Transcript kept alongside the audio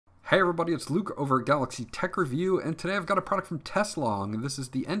Hey everybody, it's Luke over at Galaxy Tech Review, and today I've got a product from TESLONG. This is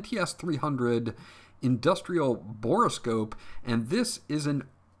the NTS300 industrial borescope, and this is an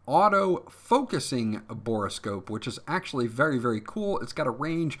auto-focusing borescope, which is actually very, very cool. It's got a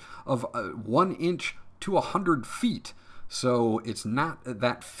range of 1 inch to 100 feet. So it's not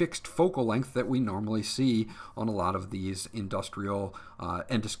that fixed focal length that we normally see on a lot of these industrial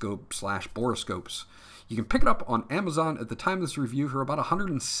endoscope slash borescopes. You can pick it up on Amazon at the time of this review for about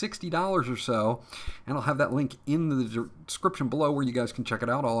 $160 or so, and I'll have that link in the description below where you guys can check it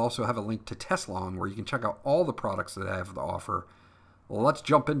out. I'll also have a link to TESLONG where you can check out all the products that I have to offer. Well, let's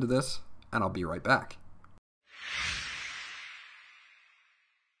jump into this, and I'll be right back.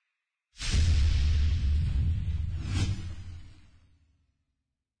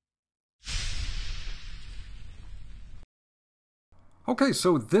 Okay,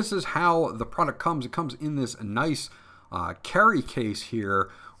 so this is how the product comes. It comes in this nice carry case here,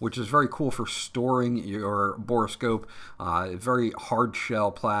 which is very cool for storing your borescope. Very hard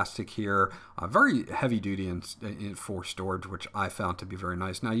shell plastic here, very heavy duty for storage, which I found to be very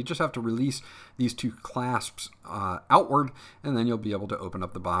nice. Now you just have to release these two clasps outward, and then you'll be able to open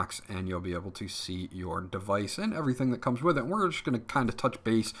up the box and you'll be able to see your device and everything that comes with it. And we're just going to kind of touch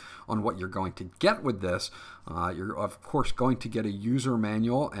base on what you're going to get with this. You're of course going to get a user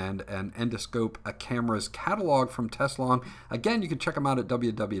manual and an endoscope, a camera's catalog from TESLONG. Again, you can check them out at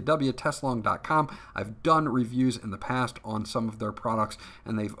www.teslong.com. I've done reviews in the past on some of their products,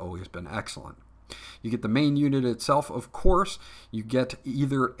 and they've always been excellent. You get the main unit itself, of course. You get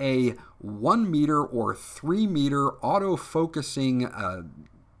either a 1 meter or 3 meter auto-focusing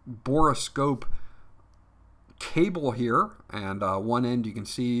borescope cable here, and one end you can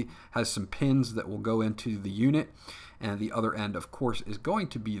see has some pins that will go into the unit, and the other end of course is going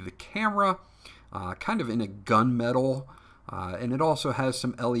to be the camera, kind of in a gunmetal, and it also has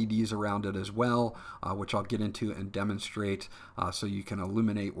some LEDs around it as well, which I'll get into and demonstrate so you can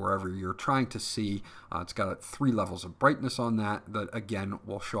illuminate wherever you're trying to see. It's got 3 levels of brightness on that again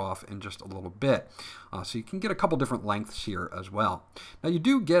we'll show off in just a little bit. So you can get a couple different lengths here as well. Now you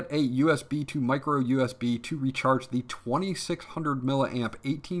do get a USB to micro USB to recharge the 2600 milliamp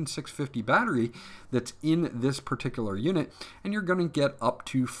 18650 battery that's in this particular unit, and you're going to get up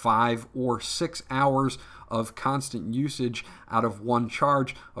to 5 or 6 hours of constant usage out of one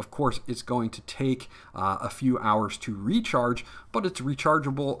charge. Of course, it's going to take a few hours to recharge, but it's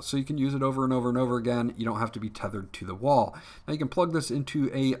rechargeable, so you can use it over and over and over again. You don't have to be tethered to the wall. Now you can plug this into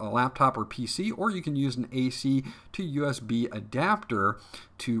a laptop or PC, or you can use an AC to USB adapter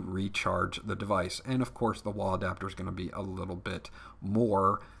to recharge the device. And of course, the wall adapter is going to be a little bit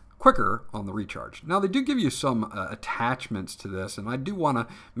more quicker on the recharge. Now they do give you some attachments to this, and I do want to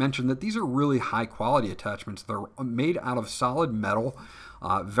mention that these are really high quality attachments. They're made out of solid metal,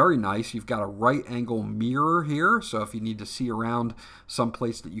 very nice. You've got a right angle mirror here, so if you need to see around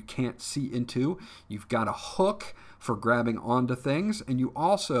someplace that you can't see into. You've got a hook for grabbing onto things, and you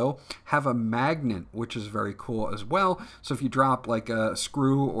also have a magnet, which is very cool as well. So if you drop like a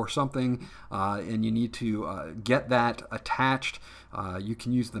screw or something and you need to get that attached, you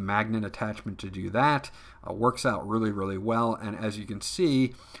can use the magnet attachment to do that. Works out really, really well. And as you can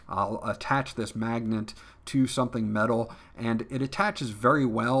see, I'll attach this magnet to something metal, and it attaches very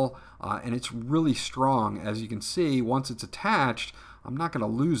well, and it's really strong. As you can see, once it's attached, I'm not going to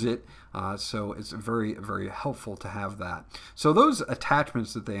lose it, so it's very, very helpful to have that. So those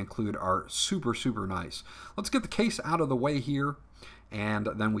attachments that they include are super, super nice. Let's get the case out of the way here, and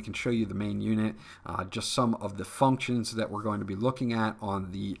then we can show you the main unit, just some of the functions that we're going to be looking at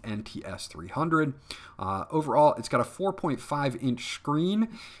on the NTS300. Overall, it's got a 4.5 inch screen.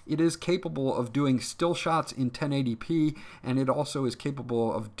 It is capable of doing still shots in 1080p, and it also is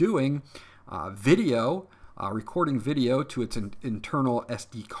capable of doing video, recording video to its internal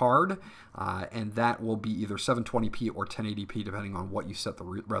SD card, and that will be either 720p or 1080p depending on what you set the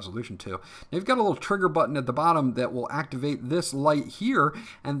resolution to. Now you've got a little trigger button at the bottom that will activate this light here,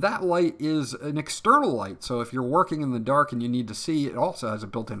 and that light is an external light, so if you're working in the dark and you need to see, it also has a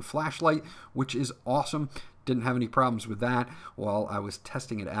built-in flashlight, which is awesome. Didn't have any problems with that while I was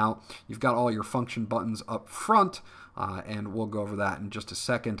testing it out. You've got all your function buttons up front, and we'll go over that in just a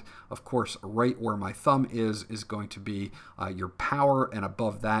second. Of course, right where my thumb is going to be your power, and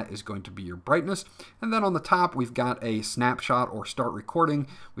above that is going to be your brightness. And then on the top, we've got a snapshot or start recording.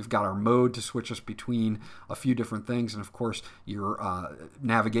 We've got our mode to switch us between a few different things, and of course, your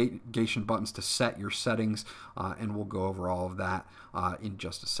navigation buttons to set your settings, and we'll go over all of that in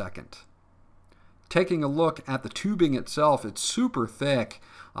just a second. taking a look at the tubing itself, it's super thick,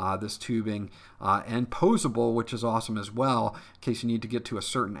 this tubing, and posable, which is awesome as well, in case you need to get to a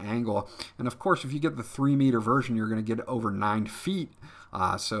certain angle. And of course, if you get the 3-meter version, you're going to get over 9 feet.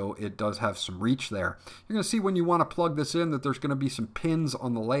 So it does have some reach there. You're going to see when you want to plug this in that there's going to be some pins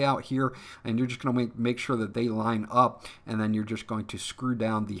on the layout here, and you're just going to make sure that they line up, and then you're just going to screw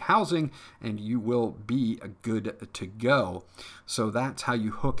down the housing and you will be good to go. So that's how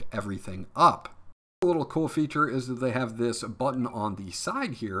you hook everything up. A little cool feature is that they have this button on the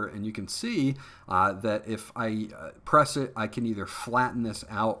side here, and you can see that if I press it, I can either flatten this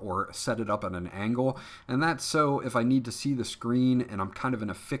out or set it up at an angle, and that's so if I need to see the screen and I'm kind of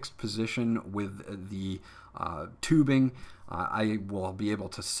in a fixed position with the tubing, I will be able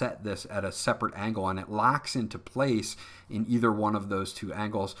to set this at a separate angle, and it locks into place in either one of those two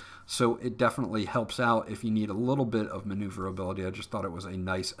angles. So it definitely helps out if you need a little bit of maneuverability. I just thought it was a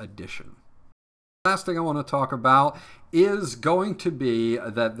nice addition. Last thing I want to talk about is going to be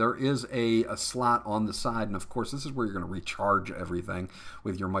that there is a slot on the side, and of course this is where you're going to recharge everything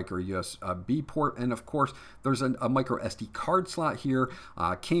with your micro USB port, and of course there's a micro SD card slot here.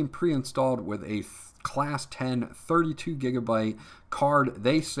 Came pre-installed with a Class 10 32 gigabyte card.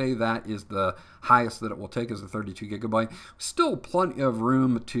 They say that is the highest that it will take, is the 32 gigabyte. Still plenty of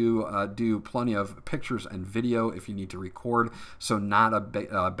room to do plenty of pictures and video if you need to record, so not a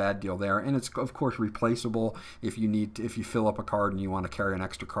bad deal there. And it's of course replaceable if you need to, if you fill up a card and you want to carry an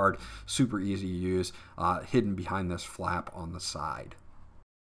extra card. Super easy to use, hidden behind this flap on the side.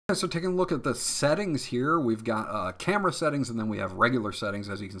 So taking a look at the settings here, we've got camera settings, and then we have regular settings.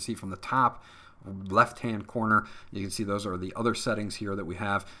 As you can see from the top left hand corner, you can see those are the other settings here that we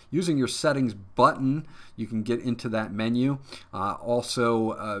have. Using your settings button, you can get into that menu.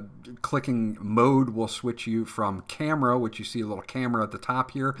 Also clicking mode will switch you from camera, which you see a little camera at the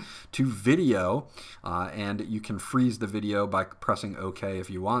top here, to video, and you can freeze the video by pressing OK if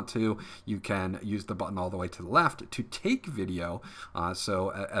you want to. You can use the button all the way to the left to take video,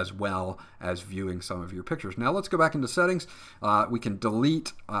 so as well as viewing some of your pictures. Now let's go back into settings. We can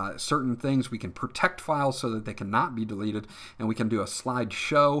delete certain things. We can protect files so that they cannot be deleted, and we can do a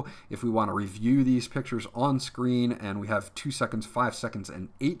slideshow if we want to review these pictures on screen, and we have 2 seconds, 5 seconds, and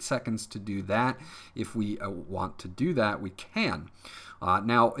 8 seconds to do that. If we want to do that, we can.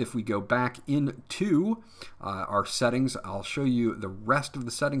 Now if we go back into our settings, I'll show you the rest of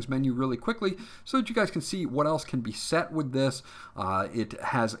the settings menu really quickly so that you guys can see what else can be set with this. It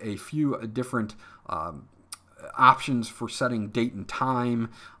has a few different options for setting date and time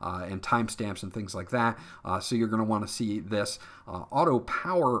and timestamps and things like that. So you're going to want to see this auto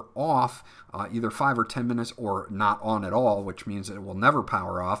power off either 5 or 10 minutes or not on at all, which means it will never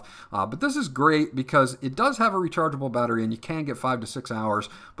power off. But this is great because it does have a rechargeable battery and you can get 5 to 6 hours.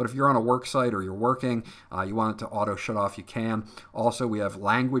 But if you're on a work site or you're working, you want it to auto shut off, you can. Also, we have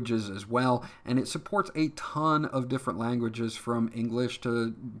languages as well, and it supports a ton of different languages from English to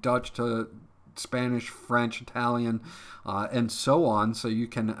Dutch to Spanish, French, Italian, and so on. So you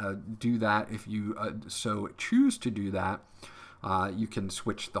can do that if you so choose to do that. You can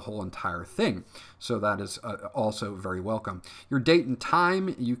switch the whole entire thing. So that is also very welcome. Your date and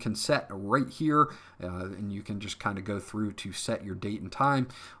time you can set right here, and you can just kind of go through to set your date and time.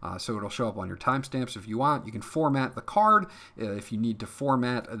 So it'll show up on your timestamps if you want. You can format the card. If you need to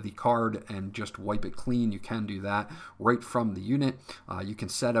format the card and just wipe it clean, you can do that right from the unit. You can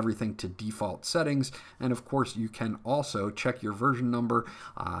set everything to default settings, and of course you can also check your version number.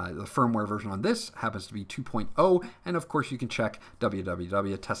 The firmware version on this happens to be 2.0, and of course you can check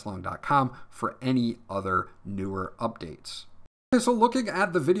www.teslong.com for any other newer updates. Okay, so looking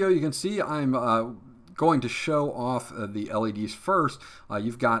at the video, you can see I'm going to show off the LEDs first.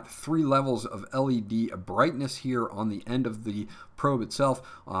 You've got 3 levels of LED brightness here on the end of the probe itself.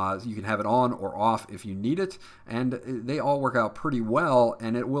 You can have it on or off if you need it, and they all work out pretty well,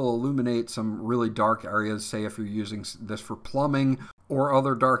 and it will illuminate some really dark areas. Say if you're using this for plumbing or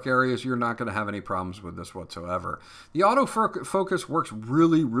other dark areas, you're not going to have any problems with this whatsoever. The autofocus works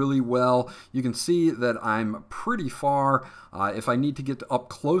really, really well. You can see that I'm pretty far. If I need to get up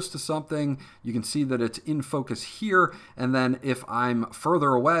close to something, you can see that it's in focus here, and then if I'm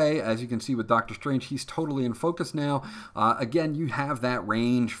further away, as you can see with Dr. Strange, he's totally in focus now. Again, you have that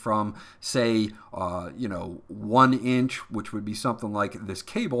range from, say, 1 inch, which would be something like this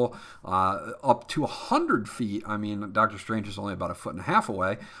cable, up to 100 feet. I mean, Dr. Strange is only about 1.5 feet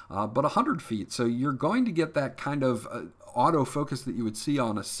away, but 100 feet. So you're going to get that kind of autofocus that you would see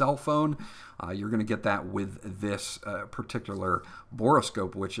on a cell phone. You're going to get that with this particular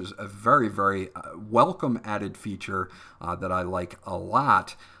borescope, which is a very, very welcome added feature that I like a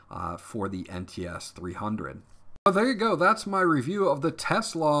lot. for the NTS300. So there you go. That's my review of the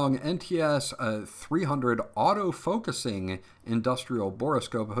TESLONG NTS300 auto-focusing industrial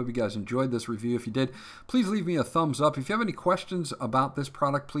borescope. I hope you guys enjoyed this review. If you did, please leave me a thumbs up. If you have any questions about this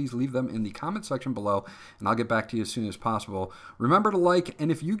product, please leave them in the comment section below, and I'll get back to you as soon as possible. Remember to like,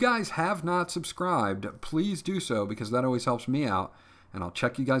 and if you guys have not subscribed, please do so, because that always helps me out, and I'll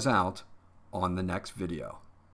check you guys out on the next video.